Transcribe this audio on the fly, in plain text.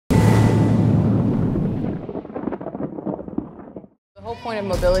whole point of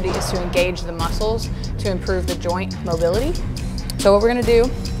mobility is to engage the muscles to improve the joint mobility. So what we're gonna do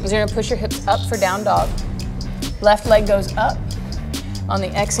is you're gonna push your hips up for down dog. Left leg goes up. On the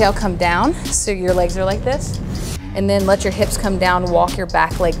exhale, come down. So your legs are like this. And then let your hips come down, walk your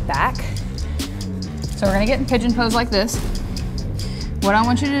back leg back. So we're gonna get in pigeon pose like this. What I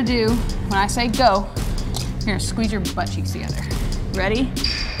want you to do, when I say go, you're gonna squeeze your butt cheeks together. Ready,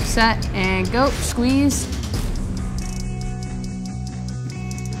 set, and go. Squeeze.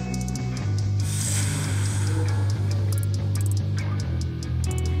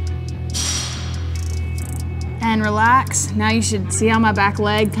 And relax. Now you should see how my back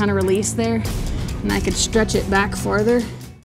leg kind of released there, and I could stretch it back farther.